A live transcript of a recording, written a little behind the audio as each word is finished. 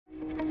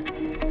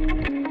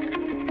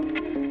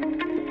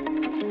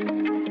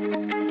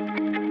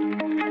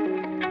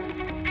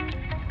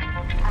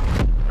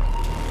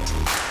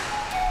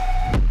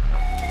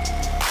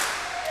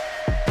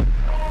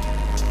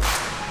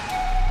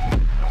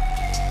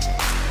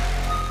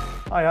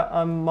Hi,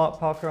 I'm Mark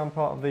Parker. I'm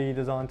part of the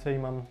design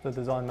team. I'm the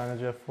design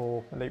manager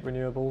for Elite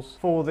Renewables.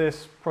 For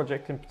this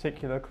project in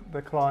particular,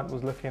 the client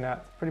was looking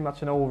at pretty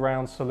much an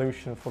all-round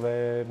solution for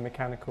their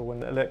mechanical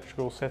and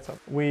electrical setup.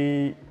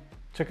 We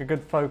took a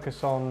good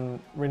focus on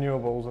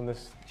renewables, and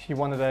she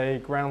wanted a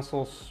ground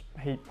source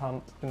heat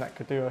pump, and that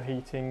could do her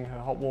heating, her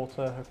hot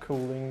water, her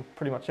cooling,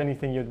 pretty much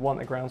anything you'd want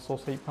a ground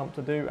source heat pump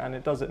to do, and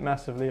it does it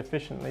massively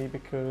efficiently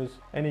because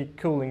any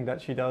cooling that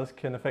she does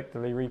can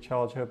effectively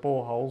recharge her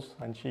boreholes,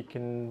 and she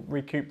can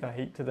recoup that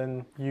heat to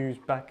then use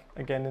back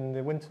again in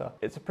the winter.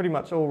 It's a pretty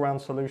much all-round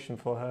solution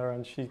for her,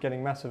 and she's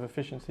getting massive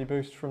efficiency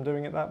boosts from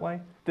doing it that way.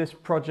 This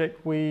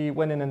project, we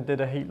went in and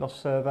did a heat loss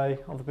survey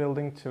of the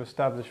building to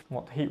establish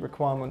what heat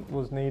requirement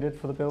was needed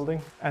for the building,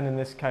 and in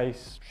this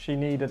case she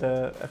needed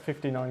a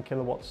 59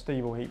 kilowatt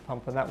Stiebel heat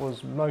pump, and that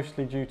was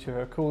mostly due to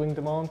her cooling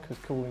demand, because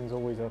cooling is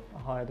always a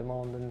higher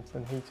demand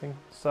than heating.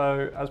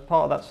 So as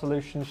part of that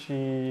solution,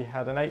 she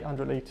had an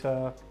 800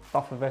 litre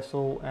buffer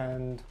vessel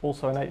and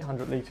also an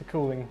 800 litre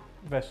cooling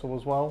vessel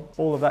as well.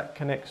 All of that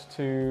connects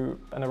to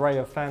an array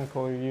of fan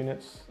coil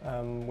units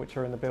which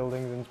are in the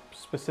buildings and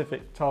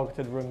specific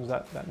targeted rooms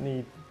that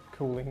need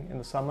cooling in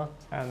the summer.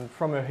 And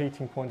from her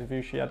heating point of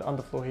view, she had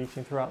underfloor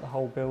heating throughout the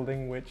whole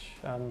building, which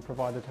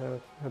provided her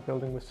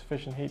building with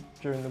sufficient heat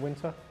during the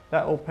winter.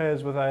 That all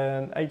pairs with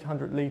an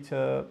 800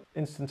 litre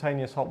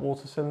instantaneous hot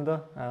water cylinder.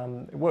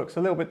 It works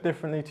a little bit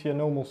differently to your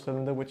normal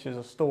cylinder, which is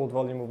a stored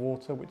volume of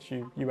water which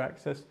you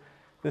access.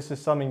 This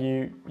is something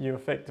you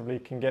effectively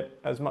can get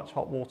as much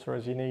hot water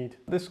as you need.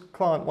 This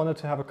client wanted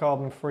to have a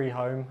carbon-free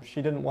home.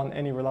 She didn't want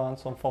any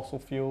reliance on fossil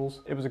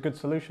fuels. It was a good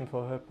solution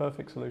for her,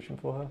 perfect solution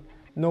for her.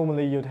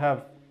 Normally you'd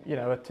have,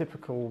 a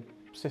typical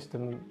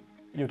system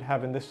you'd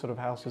have in this sort of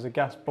house is a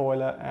gas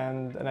boiler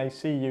and an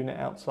AC unit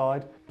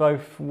outside,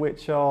 both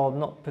which are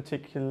not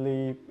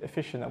particularly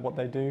efficient at what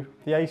they do.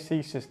 The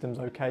AC system's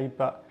okay,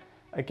 but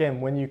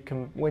again, when you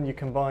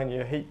combine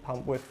your heat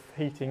pump with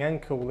heating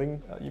and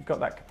cooling, you've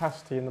got that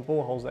capacity in the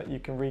boreholes that you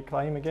can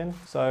reclaim again.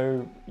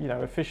 So,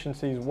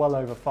 efficiencies well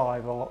over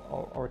 5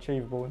 are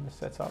achievable in this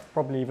setup.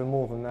 Probably even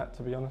more than that,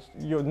 to be honest.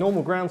 Your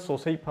normal ground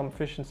source heat pump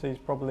efficiency is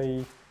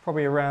probably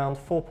around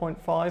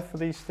 4.5 for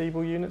these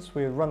Stiebel units.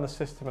 We run the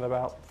system at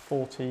about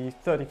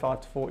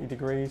 35 to 40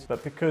 degrees,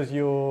 but because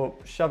you're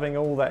shoving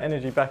all that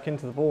energy back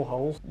into the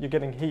boreholes, you're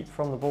getting heat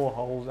from the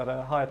boreholes at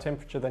a higher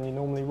temperature than you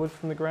normally would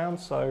from the ground,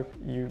 so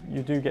you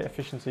do get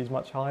efficiencies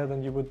much higher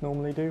than you would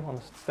normally do on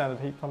a standard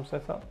heat pump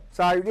setup.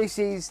 So this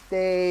is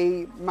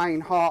the main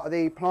heart of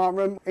the plant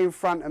room. In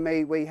front of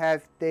me we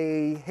have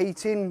the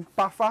heating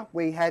buffer,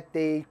 we had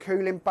the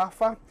cooling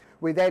buffer.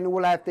 We then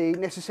will have the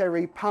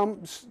necessary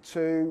pumps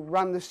to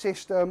run the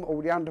system,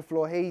 all the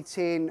underfloor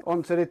heating.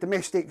 Onto the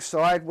domestic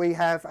side, we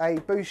have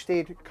a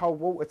boosted cold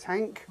water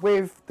tank.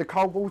 With the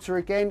cold water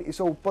again, it's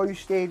all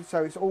boosted,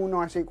 so it's all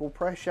nice equal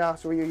pressure.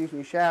 So when you're using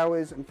your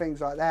showers and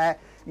things like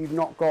that, you've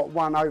not got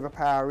one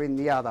overpowering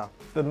the other.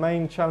 The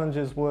main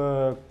challenges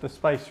were the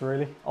space,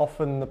 really.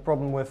 Often the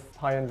problem with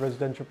high-end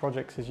residential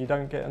projects is you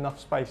don't get enough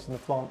space in the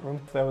plant room.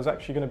 There was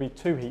actually going to be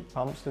 2 heat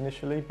pumps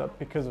initially, but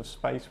because of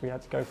space we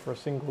had to go for a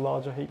single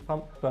larger heat pump.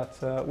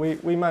 But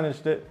we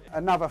managed it.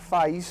 Another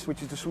phase,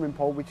 which is the swimming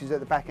pool, which is at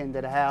the back end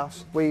of the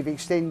house. We've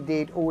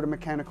extended all the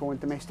mechanical and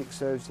domestic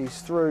services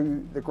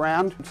through the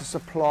ground to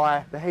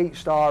supply the heat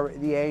star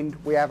at the end.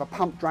 We have a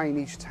pump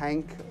drainage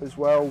tank as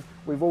well.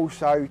 We've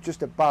also,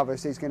 just above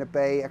us, there's going to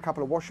be a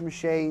couple of washing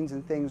machines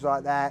and things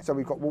like that. So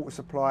we've got water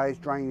supplies,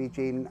 drainage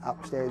in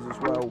upstairs as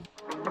well.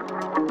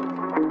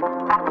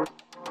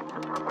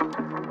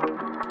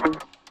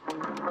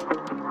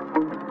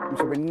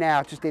 So we're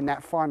now just in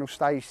that final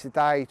stage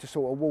today to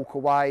sort of walk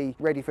away,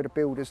 ready for the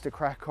builders to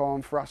crack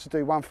on, for us to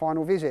do one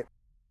final visit.